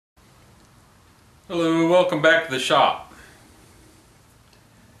Hello, welcome back to the shop.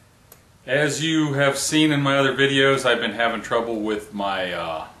 As you have seen in my other videos, I've been having trouble with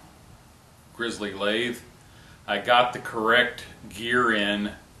my Grizzly lathe. I got the correct gear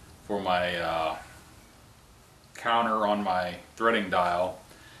in for my counter on my threading dial,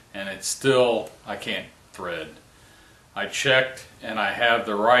 and it's still, I can't thread. I checked and I have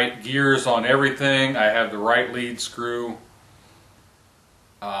the right gears on everything. I have the right lead screw.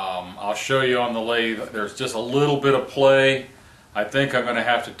 I'll show you on the lathe. There's just a little bit of play. I think I'm going to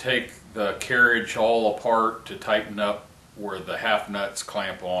have to take the carriage all apart to tighten up where the half nuts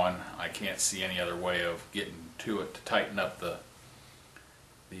clamp on. I can't see any other way of getting to it to tighten up the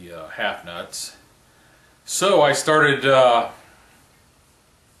half nuts. So I started, I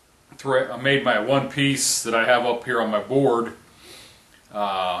made my one piece that I have up here on my board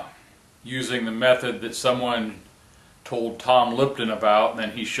using the method that someone told Tom Lipton about, and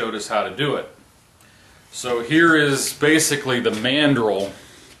then he showed us how to do it. So here is basically the mandrel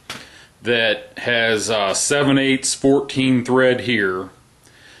that has 7/8 14 thread here.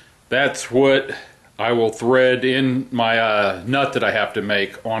 That's what I will thread in my nut that I have to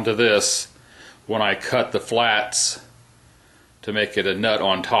make onto this when I cut the flats to make it a nut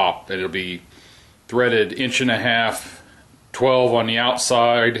on top. It'll be threaded 1.5", 12 on the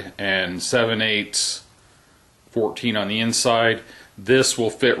outside and 7/8 14 on the inside. This will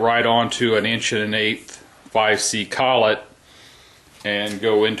fit right onto an 1.125" 5C collet and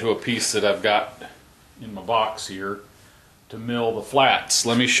go into a piece that I've got in my box here to mill the flats.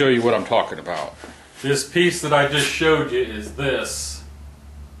 Let me show you what I'm talking about. This piece that I just showed you is this,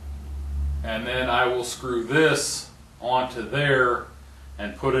 and then I will screw this onto there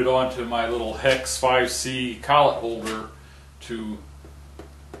and put it onto my little hex 5C collet holder to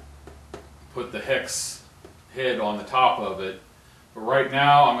put the hex head on the top of it. But right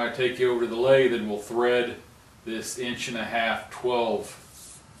now I'm going to take you over to the lathe and we'll thread this 1.5"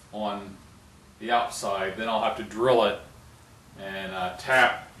 12 on the outside. Then I'll have to drill it and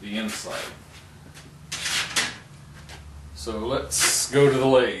tap the inside. So let's go to the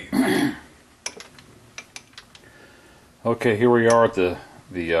lathe. Okay, here we are at the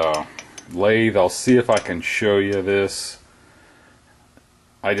lathe. I'll see if I can show you this.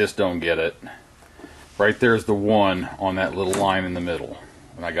 I just don't get it. Right there's the one on that little line in the middle,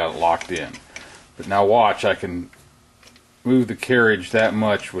 and I got it locked in. But now watch, I can move the carriage that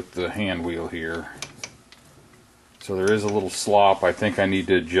much with the hand wheel here. So there is a little slop. I think I need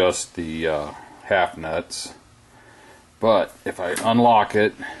to adjust the half nuts. But if I unlock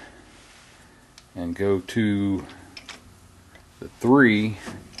it and go to the 3,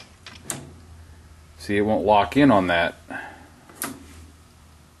 see, it won't lock in on that.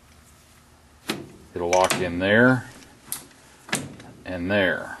 It'll lock in there and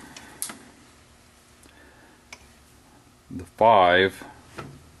there. The 5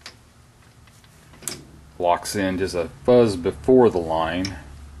 locks in just a fuzz before the line,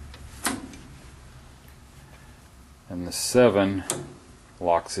 and the 7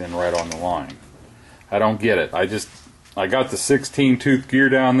 locks in right on the line. I don't get it. I got the 16 tooth gear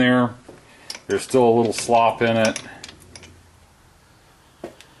down there. There's still a little slop in it.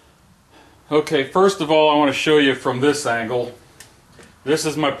 Okay, first of all, I want to show you from this angle. This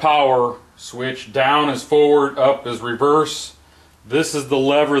is my power switch. Down is forward, up is reverse. This is the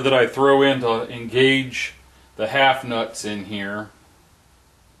lever that I throw in to engage the half nuts in here.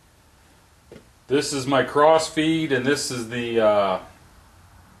 This is my cross feed, and this is the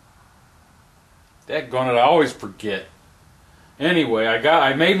daggone it, I always forget. Anyway,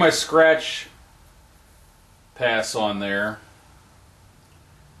 I made my scratch pass on there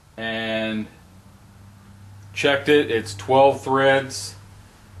and checked it. It's 12 threads.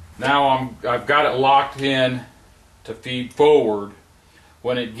 Now I've got it locked in to feed forward.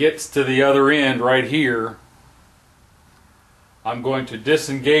 When it gets to the other end right here, I'm going to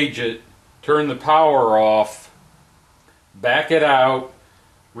disengage it, turn the power off, back it out,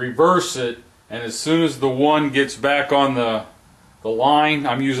 reverse it, and as soon as the 1 gets back on the line,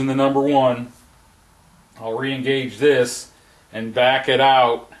 I'm using the number 1, I'll re-engage this and back it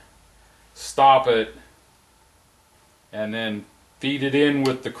out, stop it, and then feed it in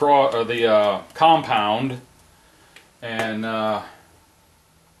with the compound, and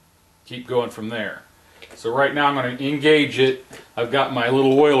keep going from there. So right now I'm going to engage it. I've got my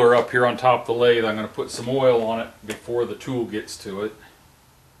little oiler up here on top of the lathe. I'm going to put some oil on it before the tool gets to it.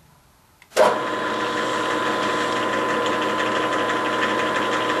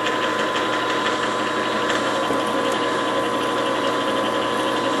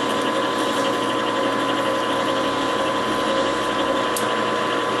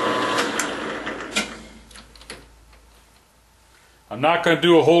 I'm not going to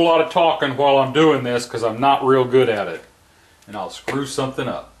do a whole lot of talking while I'm doing this because I'm not real good at it. And I'll screw something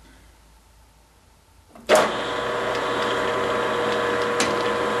up. See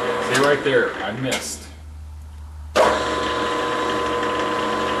right there, I missed.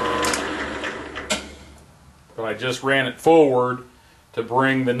 But I just ran it forward to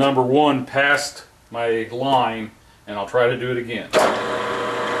bring the number 1 past my line, and I'll try to do it again. I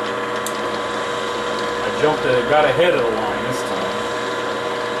got ahead of the line this time.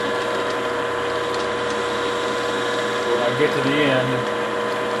 When I get to the end,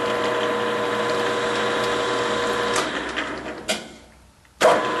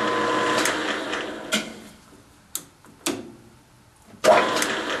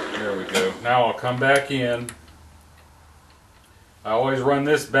 there we go. Now I'll come back in. I always run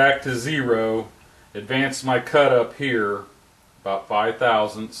this back to 0, advance my cut up here about 5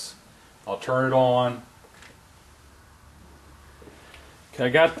 thousandths. I'll turn it on. Okay, I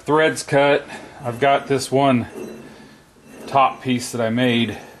got the threads cut. I've got this one top piece that I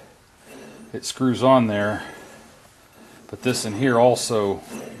made. It screws on there. But this in here also,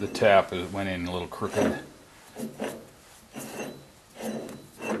 the tap went in a little crooked.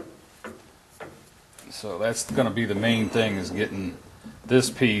 So that's going to be the main thing, is getting this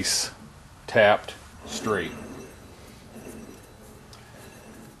piece tapped straight.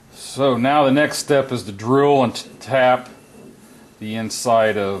 So now the next step is to drill and tap the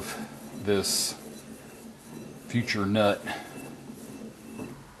inside of this future nut.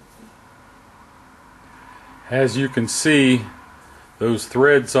 As you can see, those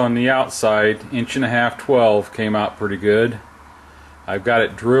threads on the outside, 1.5 inch 12, came out pretty good. I've got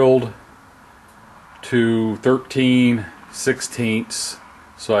it drilled to 13/16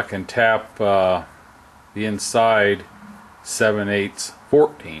 so I can tap the inside 7/8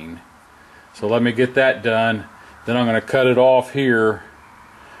 14. So let me get that done. Then I'm going to cut it off here,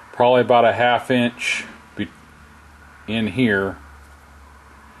 probably about a 1/2 inch in here,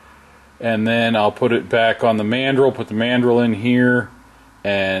 and then I'll put it back on the mandrel, put the mandrel in here,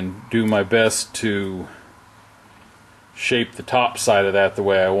 and do my best to shape the top side of that the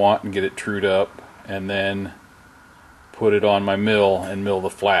way I want and get it trued up, and then put it on my mill and mill the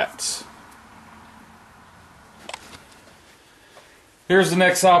flats. Here's the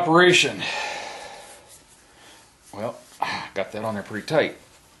next operation. Well, got that on there pretty tight.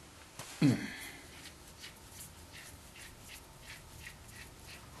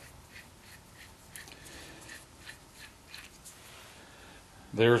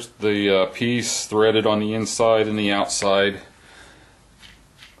 There's the piece threaded on the inside and the outside.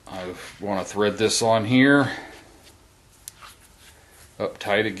 I want to thread this on here, up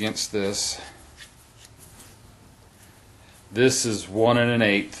tight against this. This is 1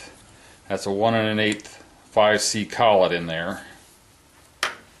 1/8. That's a 1 1/8 5C collet in there.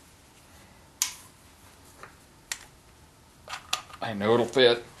 I know it'll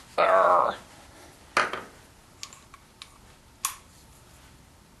fit. Arrgh.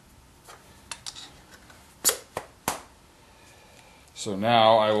 So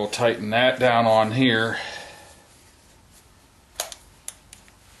now I will tighten that down on here.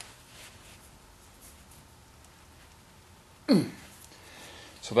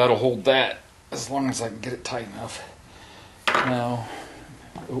 So that'll hold that as long as I can get it tight enough. Now,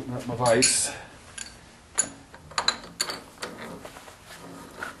 open up my vise.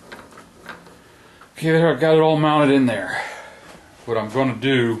 Okay, there, I've got it all mounted in there. What I'm going to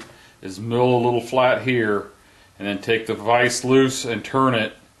do is mill a little flat here, and then take the vise loose and turn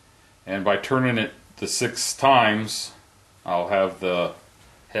it, and by turning it the 6 times, I'll have the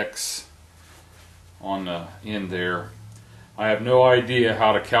hex on the end there. I have no idea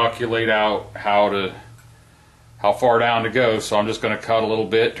how to calculate out how far down to go, so I'm just going to cut a little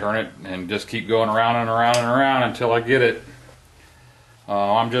bit, turn it, and just keep going around and around and around until I get it.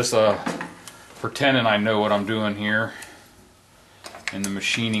 I'm just pretending I know what I'm doing here in the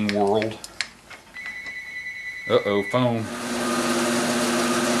machining world. Uh-oh, phone.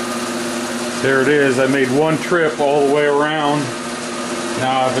 There it is. I made one trip all the way around.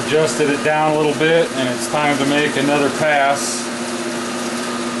 Now I've adjusted it down a little bit, and it's time to make another pass.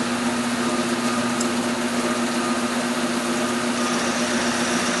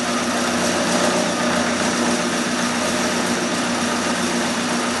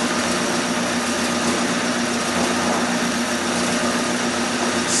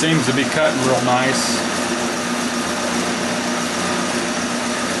 Seems to be cutting real nice.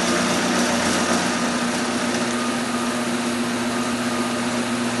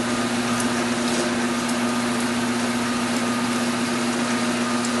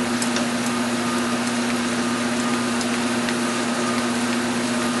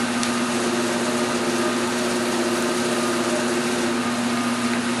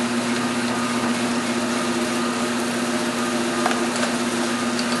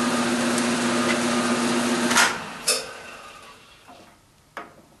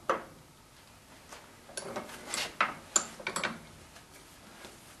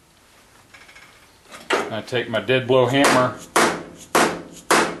 I take my dead blow hammer,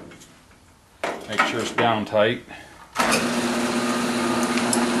 make sure it's down tight.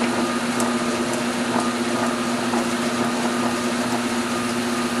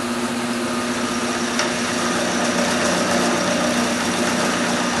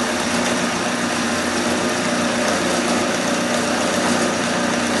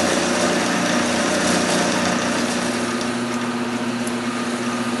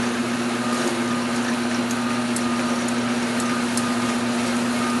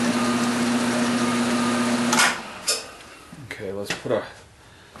 Okay, let's put a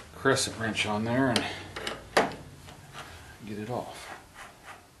crescent wrench on there and get it off.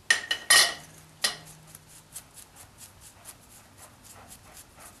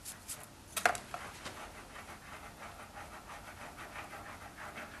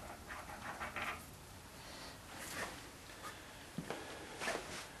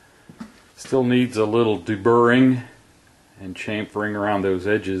 Still needs a little deburring and chamfering around those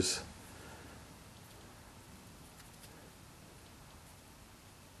edges.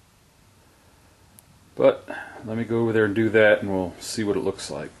 But let me go over there and do that and we'll see what it looks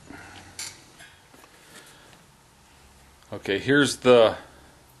like. Okay, here's the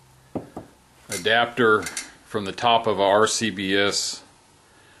adapter from the top of a RCBS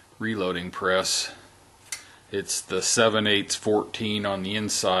reloading press. It's the 7/8 14 on the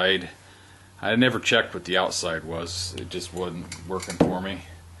inside. I never checked what the outside was. It just wasn't working for me.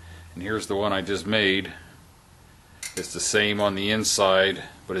 And here's the one I just made. It's the same on the inside,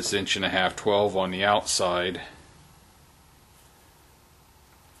 but it's 1.5" 12 on the outside.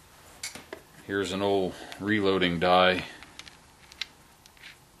 Here's an old reloading die.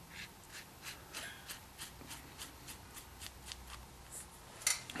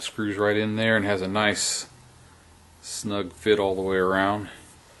 Screws right in there and has a nice snug fit all the way around.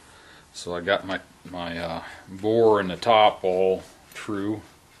 So I got my bore in the top all true.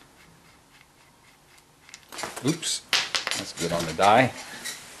 Oops, that's good on the die.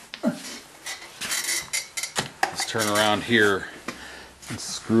 Let's turn around here and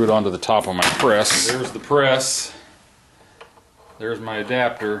screw it onto the top of my press. There's the press. There's my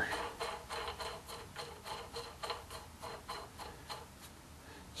adapter.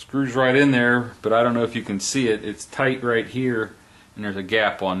 Screws right in there, but I don't know if you can see it. It's tight right here, and there's a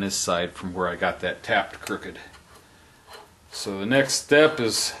gap on this side from where I got that tapped crooked. So the next step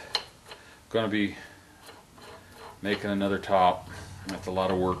is going to be making another top. That's a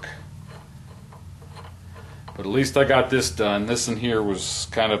lot of work. But at least I got this done. This in here was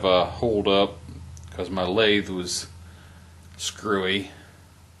kind of a hold up because my lathe was screwy.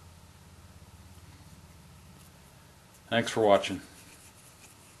 Thanks for watching.